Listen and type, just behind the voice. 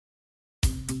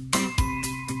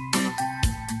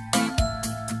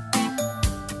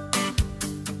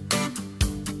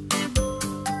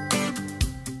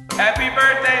Happy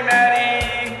birthday,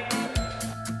 Maddie!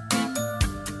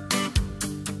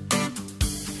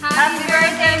 Happy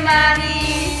birthday,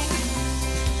 Maddie!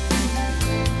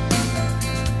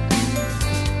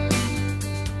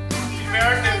 Happy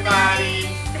birthday, Maddie!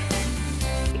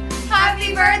 Happy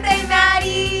birthday,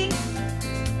 Maddie!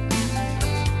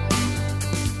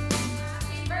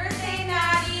 Happy birthday,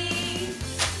 Maddie!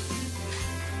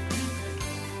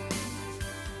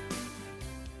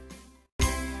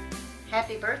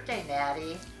 Happy birthday,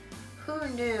 Maddie. Who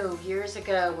knew years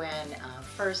ago when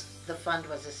first the fund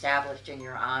was established in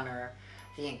your honor,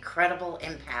 the incredible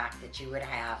impact that you would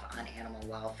have on animal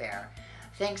welfare.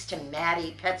 Thanks to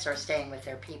Maddie, pets are staying with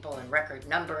their people in record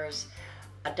numbers,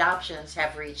 adoptions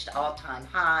have reached all-time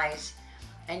highs,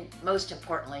 and most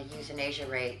importantly, euthanasia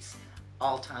rates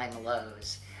all-time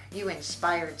lows. You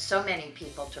inspired so many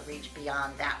people to reach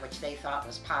beyond that which they thought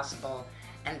was possible,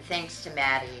 and thanks to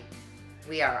Maddie,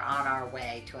 we are on our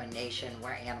way to a nation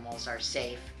where animals are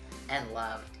safe and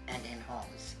loved and in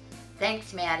homes.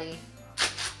 Thanks, Maddie.